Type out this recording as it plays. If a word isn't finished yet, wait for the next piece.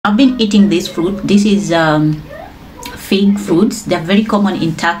I've been eating this fruit. This is fig fruits. They're very common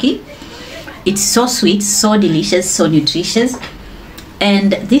in Turkey. It's so sweet, so delicious, so nutritious.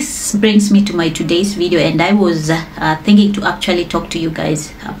 And this brings me to my today's video, and I was thinking to actually talk to you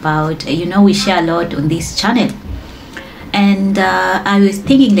guys about, we share a lot on this channel. And I was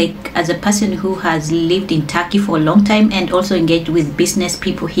thinking, like, as a person who has lived in Turkey for a long time and also engaged with business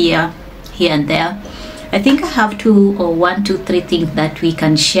people here and there, I think I have one, two, three things that we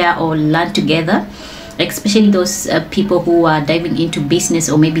can share or learn together, especially those people who are diving into business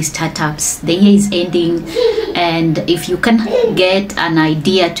or maybe startups. The year is ending, and if you can get an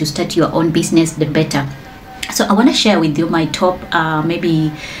idea to start your own business, the better. So I want to share with you my top maybe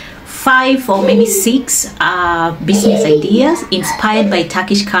 5 or maybe 6 business ideas inspired by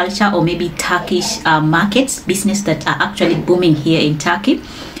Turkish culture or maybe Turkish markets, business that are actually booming here in Turkey,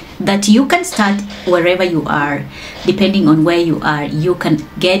 that you can start wherever you are. Depending on where you are, you can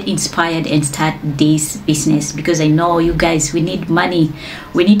get inspired and start this business, because I know you guys, we need money,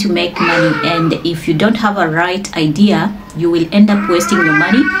 we need to make money, and if you don't have a right idea, you will end up wasting your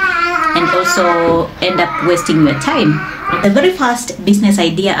money and also end up wasting your time. The very first business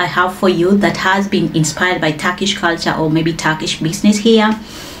idea I have for you that has been inspired by Turkish culture or maybe Turkish business here,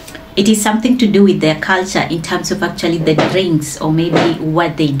 it is something to do with their culture in terms of actually the drinks or maybe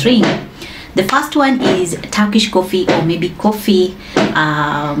what they drink. The first one is Turkish coffee or maybe coffee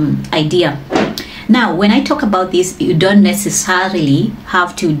idea. Now, when I talk about this, you don't necessarily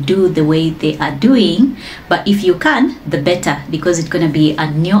have to do the way they are doing, but if you can, the better, because it's going to be a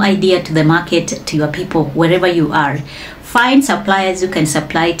new idea to the market, to your people, wherever you are. Find suppliers who can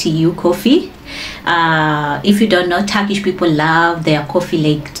supply to you coffee. If you don't know, Turkish people love their coffee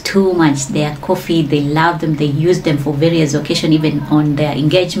like too much. Their coffee, they love them. They use them for various occasions, even on their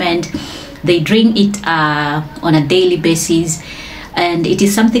engagement. They drink it on a daily basis, and it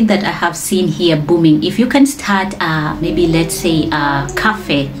is something that I have seen here booming. If you can start maybe, let's say, a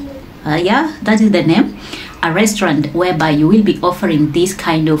cafe, yeah, that is the name, a restaurant whereby you will be offering this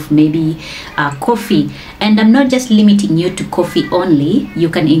kind of maybe coffee. And I'm not just limiting you to coffee only, you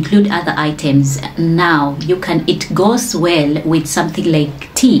can include other items. Now it goes well with something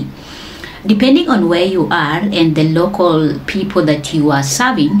like tea. Depending on where you are and the local people that you are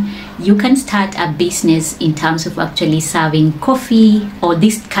serving, you can start a business in terms of actually serving coffee or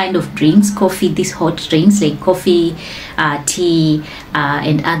this kind of drinks, coffee, these hot drinks like coffee, tea,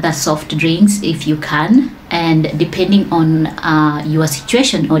 and other soft drinks if you can. And depending on your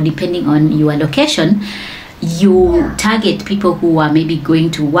situation or depending on your location, you target people who are maybe going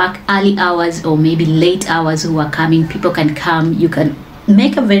to work early hours or maybe late hours who are coming. People can come, you can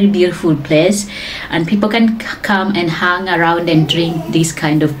make a very beautiful place, and people can come and hang around and drink these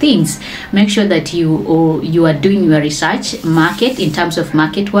kind of things. Make sure that you are doing your research, market in terms of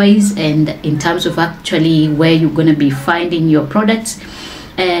market wise, and in terms of actually where you're going to be finding your products.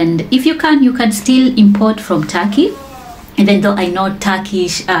 And if you can still import from Turkey, even though I know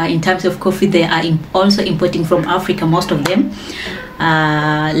Turkish in terms of coffee, they are also importing from Africa, most of them,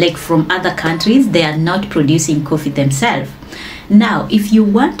 like from other countries. They are not producing coffee themselves. Now, if you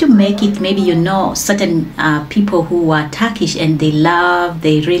want to make it, maybe certain people who are Turkish and they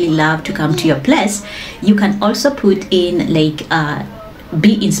really love to come to your place, you can also put in like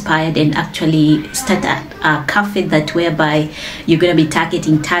be inspired and actually start a cafe that whereby you're going to be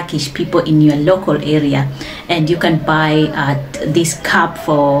targeting Turkish people in your local area, and you can buy this cup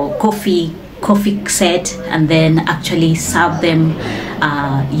for coffee set and then actually serve them.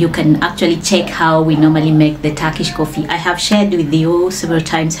 You can actually check how we normally make the Turkish coffee. I have shared with you several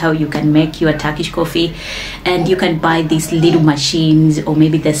times how you can make your Turkish coffee, and you can buy these little machines or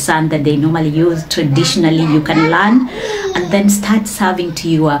maybe the stand that they normally use traditionally. You can learn and then start serving to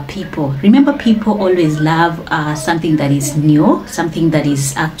your people. Remember, people always love something that is new, something that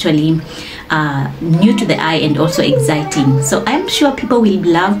is actually new to the eye and also exciting. So I'm sure people will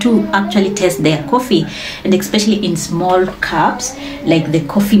love to actually taste their coffee, and especially in small cups like the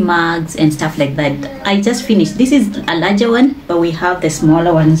coffee mugs and stuff like that. I just finished, this is a larger one, but we have the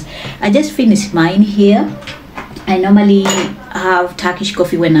smaller ones. I just finished mine here. I normally have Turkish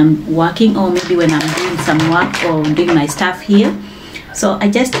coffee when I'm working or maybe when I'm doing some work or doing my stuff here. So I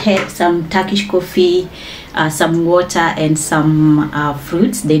just had some Turkish coffee, some water, and some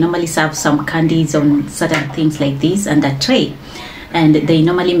fruits. They normally serve some candies on certain things like this and a tray. and they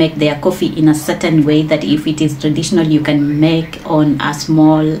normally make their coffee in a certain way that if it is traditional, you can make on a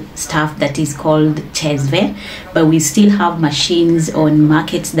small stuff that is called chesve, but we still have machines on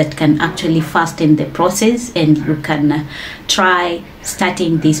markets that can actually fasten the process, and you can try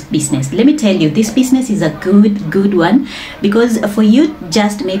starting this business. Let me tell you, this business is a good one, because for you,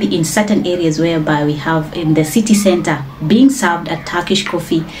 just maybe in certain areas whereby we have in the city center being served a Turkish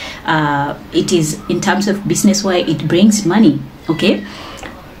coffee, it is, in terms of business why it brings money. Okay,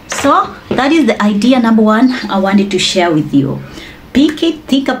 so that is the idea number one I wanted to share with you. Pick it,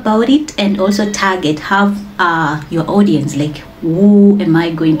 think about it, and also target, have your audience, like who am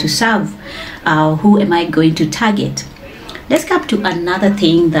I going to serve, who am I going to target. Let's come to another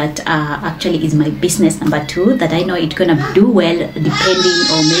thing that actually is my business number two, that I know it's gonna do well depending,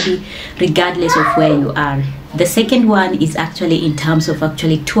 or maybe regardless of where you are. The second one is actually in terms of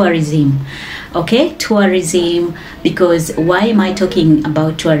actually tourism. Okay, tourism, because why am I talking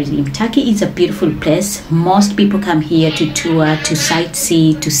about tourism? Turkey is a beautiful place. Most people come here to tour, to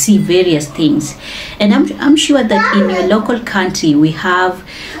sightsee, to see various things, and I'm sure that in your local country we have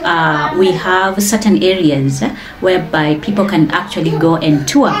certain areas whereby people can actually go and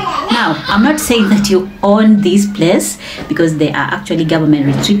tour. Now, I'm not saying that you own this place, because they are actually government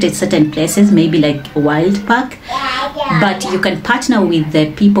restricted certain places, maybe like Wild Park, but you can partner with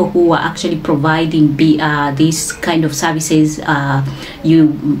the people who are actually providing these kind of services.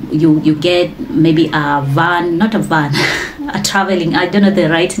 You get maybe a van, not a van, a traveling, I don't know the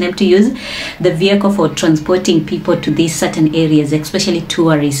right name to use, the vehicle for transporting people to these certain areas, especially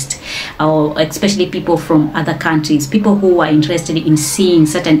tourists, or especially people from other countries, people who are interested in seeing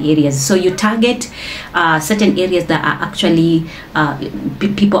certain areas. So you target certain areas that are actually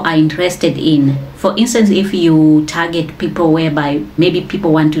people are interested in. For instance, if you target people whereby maybe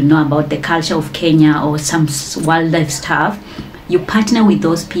people want to know about the culture of Kenya or some wildlife stuff, you partner with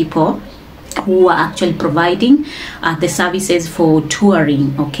those people who are actually providing the services for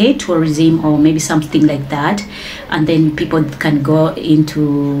touring, okay, tourism, or maybe something like that, and then people can go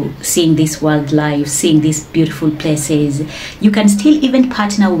into seeing this wildlife, seeing these beautiful places. You can still even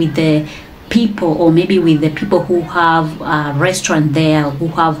partner with the people, or maybe with the people who have a restaurant there, who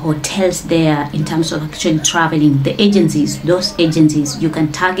have hotels there, in terms of actually traveling, the agencies, those agencies, you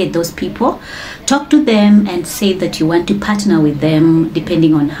can target those people, talk to them and say that you want to partner with them,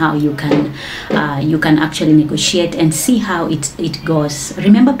 depending on how you can actually negotiate and see how it goes.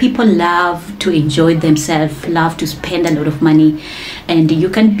 Remember, people love to enjoy themselves, love to spend a lot of money, and you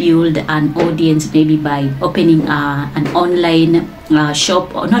can build an audience maybe by opening an online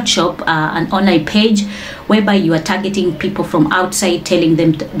shop, or not shop, an online page whereby you are targeting people from outside, telling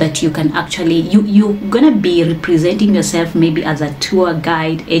them that you can actually, you're gonna be representing yourself maybe as a tour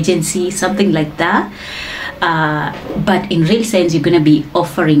guide agency, something like that, but in real sense you're gonna be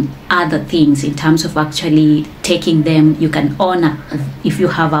offering other things in terms of actually taking them. You can own if you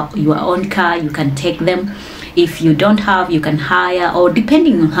have your own car, you can take them. If you don't have, you can hire, or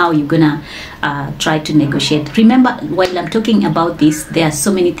depending on how you're gonna try to negotiate. Remember, while I'm talking about this, there are so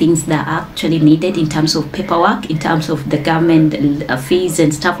many things that are actually needed in terms of paperwork, in terms of the government fees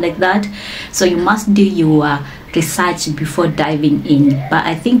and stuff like that. So you must do your research before diving in. But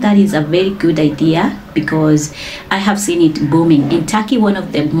I think that is a very good idea, because I have seen it booming in Turkey. One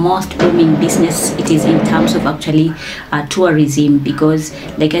of the most booming business it is in terms of actually tourism, because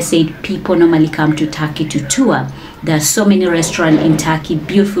like I said, people normally come to Turkey to tour. There are so many restaurants in Turkey,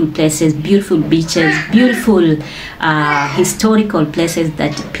 beautiful places, beautiful beaches, beautiful historical places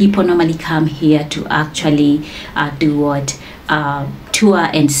that people normally come here to actually do what? Tour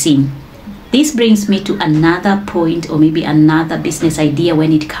and see. This brings me to another point, or maybe another business idea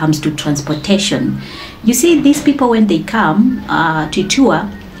when it comes to transportation. You see, these people, when they come to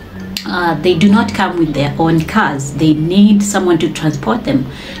tour, they do not come with their own cars. They need someone to transport them.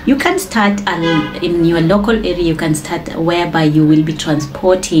 You can start in your local area, you can start whereby you will be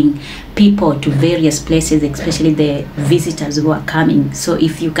transporting people to various places, especially the visitors who are coming. So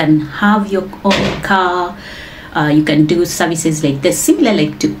if you can have your own car, you can do services like this, similar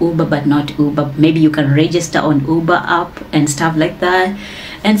like to Uber, but not Uber. Maybe you can register on Uber app and stuff like that,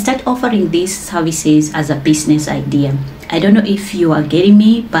 and start offering these services as a business idea. I don't know if you are getting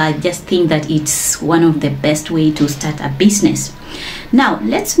me, but I just think that it's one of the best way to start a business. Now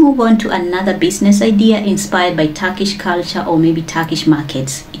let's move on to another business idea inspired by Turkish culture, or maybe Turkish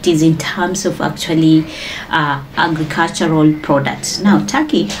markets. It is in terms of actually agricultural products. Now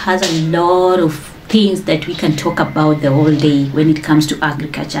Turkey has a lot of things that we can talk about the whole day when it comes to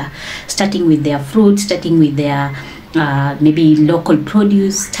agriculture, starting with their fruits, starting with their maybe local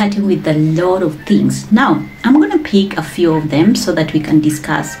produce, starting with a lot of things. Now, I'm going to pick a few of them so that we can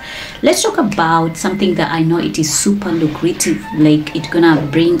discuss. Let's talk about something that I know it is super lucrative, like it's going to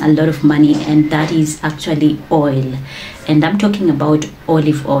bring a lot of money, and that is actually oil. And I'm talking about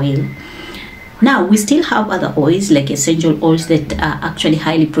olive oil. Now, we still have other oils like essential oils that are actually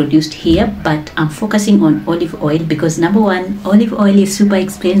highly produced here, but I'm focusing on olive oil because number one, olive oil is super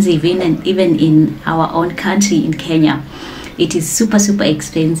expensive even in our own country in Kenya. It is super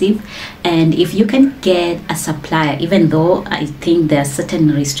expensive, and if you can get a supplier, even though I think there are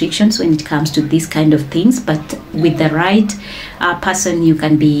certain restrictions when it comes to these kind of things, but with the right person, you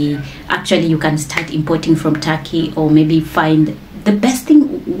can start importing from Turkey, or maybe find the best thing.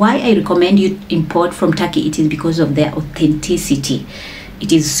 Why I recommend you import from Turkey, it is because of their authenticity.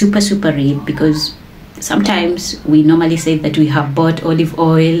 It is super real, because sometimes we normally say that we have bought olive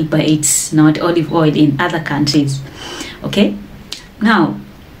oil, but it's not olive oil in other countries. Okay, now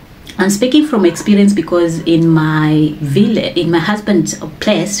I'm speaking from experience because in my village, in my husband's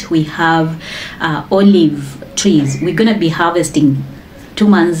place, we have olive trees. We're gonna be harvesting 2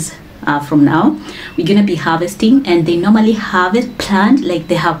 months from now. We're gonna be harvesting, and they normally plant, like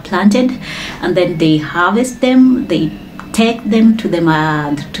they have planted, and then they harvest them, they take them to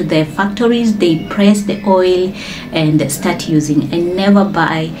the factories, they press the oil and start using. I never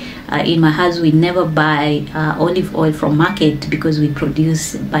buy in my house, we never buy olive oil from market because we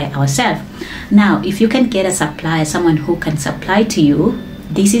produce by ourselves. Now, if you can get a supplier, someone who can supply to you,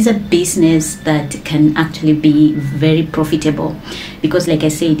 this is a business that can actually be very profitable, because like I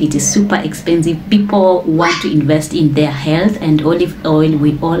said, it is super expensive. People want to invest in their health, and olive oil,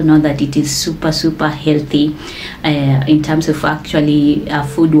 we all know that it is super healthy in terms of actually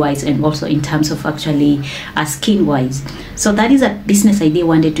food wise, and also in terms of actually skin wise. So that is a business idea I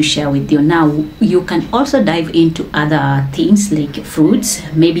wanted to share with you. Now, you can also dive into other things like fruits.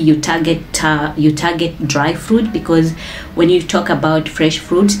 Maybe you target dry fruit, because when you talk about fresh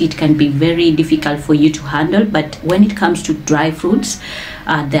fruits, it can be very difficult for you to handle. But when it comes to dry fruits,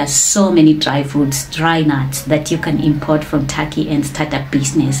 there are so many dry fruits, dry nuts that you can import from Turkey and start a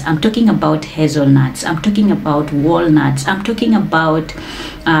business. I'm talking about hazelnuts, I'm talking about walnuts, I'm talking about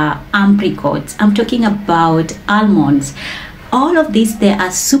apricots, I'm talking about almonds. All of these, they are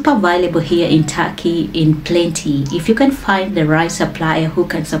super valuable here in Turkey in plenty. If you can find the right supplier who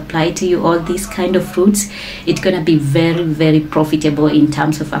can supply to you all these kind of fruits, it's gonna be very profitable in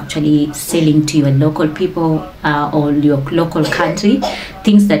terms of actually selling to your local people or your local country,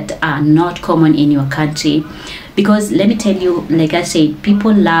 things that are not common in your country. Because let me tell you, like I said,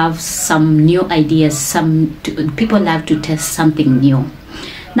 people love some new ideas, people love to test something new.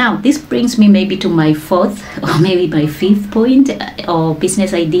 Now, this brings me maybe to my fourth or maybe my fifth point or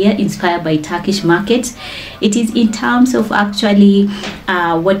business idea inspired by Turkish markets. It is in terms of actually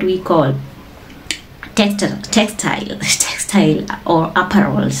what we call textile or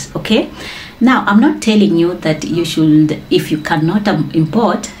apparels. Okay, now I'm not telling you that you should, if you cannot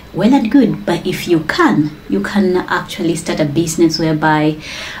import, well and good, but if you can actually start a business whereby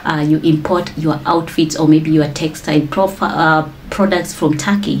you import your outfits or maybe your textile products from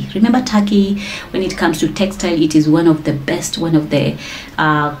Turkey. Remember, Turkey, when it comes to textile, it is one of the best, one of the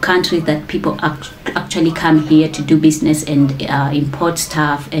countries that people actually come here to do business and import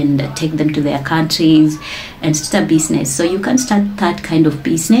stuff and take them to their countries and start a business. So you can start that kind of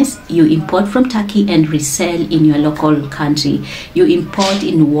business. You import from Turkey and resell in your local country. You import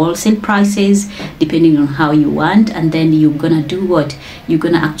in wholesale prices depending on how you want, and then you're gonna do what? You're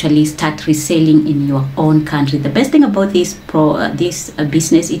gonna actually start reselling in your own country. The best thing about this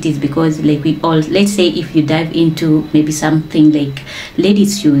business, it is because, like we all, let's say if you dive into maybe something like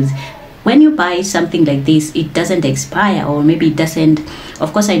ladies shoes, when you buy something like this, it doesn't expire, or maybe it doesn't.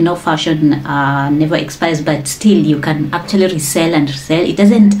 Of course, I know fashion never expires, but still you can actually resell and resell. It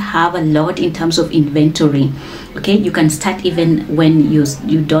doesn't have a lot in terms of inventory. Okay, you can start even when you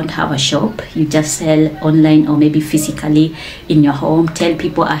don't have a shop. You just sell online or maybe physically in your home. Tell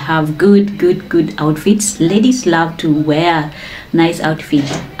people, I have good outfits. Ladies love to wear nice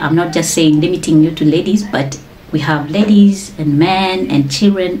outfits. I'm not just saying limiting you to ladies, but we have ladies and men and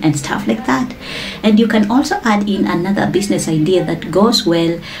children and stuff like that. And you can also add in another business idea that goes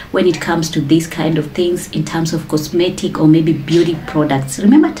well when it comes to these kind of things in terms of cosmetic or maybe beauty products.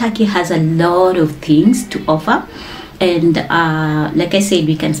 Remember, Turkey has a lot of things to offer, and like I said,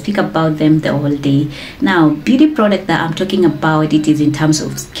 we can speak about them the whole day. Now, beauty product that I'm talking about, it is in terms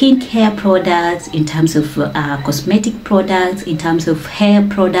of skincare products, in terms of cosmetic products, in terms of hair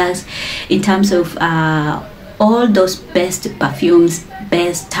products, in terms of all those best perfumes,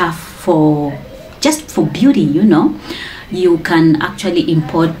 best stuff for just for beauty, you know, you can actually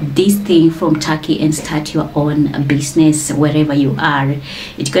import this thing from Turkey and start your own business wherever you are.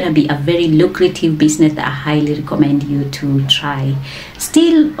 It's gonna be a very lucrative business that I highly recommend you to try.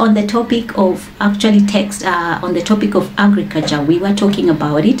 Still on the topic of on the topic of agriculture, we were talking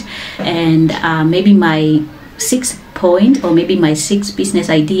about it, and maybe my sixth point, or maybe my sixth business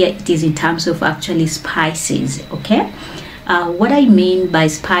idea, it is in terms of actually spices. Okay, what I mean by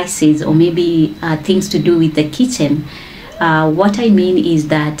spices, or maybe things to do with the kitchen, what I mean is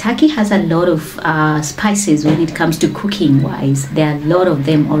that Turkey has a lot of spices when it comes to cooking wise. There are a lot of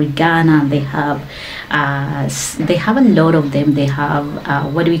them. Oregano, they have a lot of them. They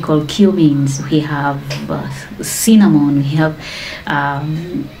have what do we call cumins, we have cinnamon, we have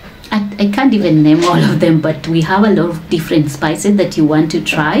I can't even name all of them, but we have a lot of different spices that you want to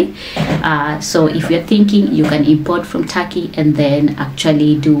try. So if you're thinking, you can import from Turkey and then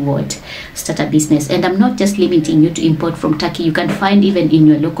actually do what? Start a business. And I'm not just limiting you to import from Turkey. You can find even in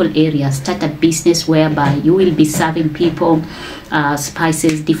your local area, start a business whereby you will be serving people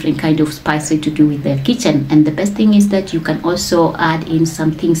spices, different kind of spices to do with their kitchen. And the best thing is that you can also add in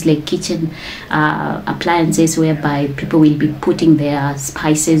some things like kitchen appliances, whereby people will be putting their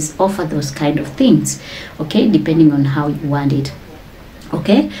spices, offer those kind of things, okay, depending on how you want it.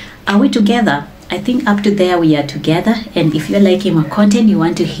 Okay, are we together? I think up to there we are together. And if you're liking my content, you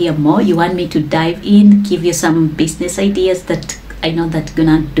want to hear more, you want me to dive in, give you some business ideas that I know that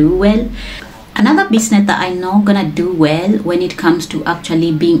gonna do well. Another business that I know gonna do well when it comes to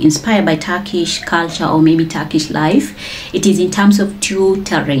actually being inspired by Turkish culture or maybe Turkish life, it is in terms of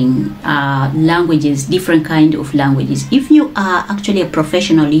tutoring languages, different kind of languages. If you are actually a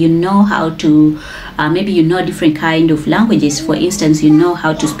professional, you know how to maybe you know different kind of languages. For instance, you know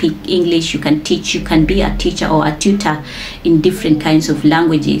how to speak English, you can teach, you can be a teacher or a tutor in different kinds of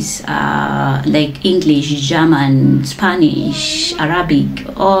languages, like English, German, Spanish, Arabic,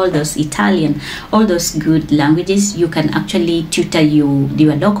 all those, Italian, all those good languages. You can actually tutor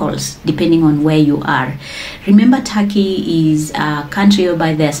your locals depending on where you are. Remember, Turkey is a country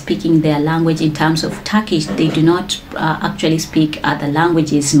whereby they're speaking their language in terms of Turkish. They do not actually speak other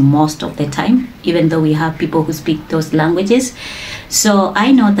languages most of the time, even though we have people who speak those languages. So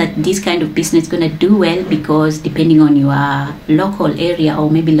I know that this kind of business is going to do well, because depending on your local area or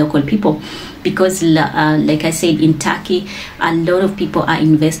maybe local people, because like I said, in Turkey, a lot of people are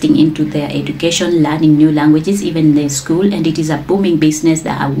investing into their education, learning new languages, even in their school, and it is a booming business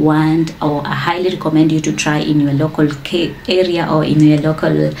that I highly recommend you to try in your local area or in your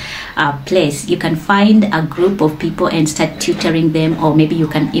local place. You can find a group of people and start tutoring them, or maybe you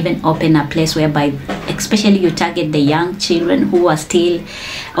can even open a place whereby especially you target the young children who are still,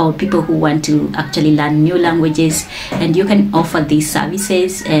 or people who want to actually learn new languages, and you can offer these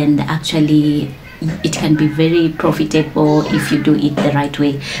services, and actually it can be very profitable if you do it the right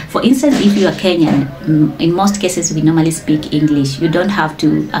way. For instance, if you are Kenyan, in most cases we normally speak English. You don't have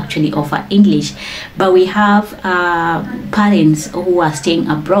to actually offer English, but we have parents who are staying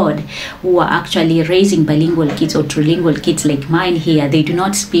abroad who are actually raising bilingual kids or trilingual kids like mine here. They do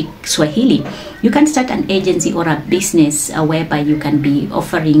not speak Swahili. You can start an agency or a business whereby you can be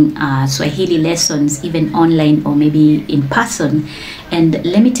offering Swahili lessons, even online or maybe in person. And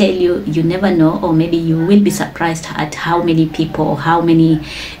let me tell you, you never know, or maybe you will be surprised at how many people, how many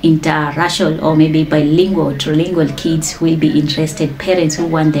interracial or maybe bilingual, trilingual kids will be interested, parents who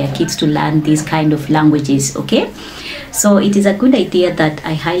want their kids to learn these kind of languages, okay? So it is a good idea that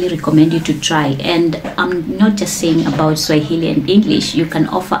I highly recommend you to try. And I'm not just saying about Swahili and English. You can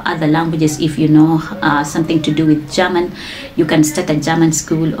offer other languages. If you know something to do with German, you can start a German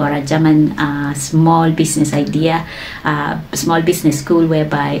school or a German small business idea, small business school,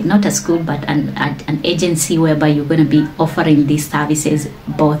 whereby, not a school, but an agency whereby you're going to be offering these services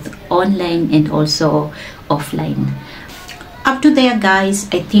both online and also offline. Up to there, guys,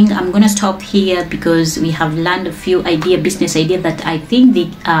 I think I'm gonna stop here, because we have learned a few business ideas that I think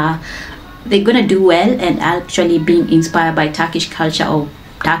they're gonna do well, and actually being inspired by Turkish culture or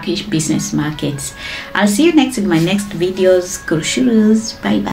Turkish business markets. I'll see you next in my next videos. Görüşürüz. Bye bye.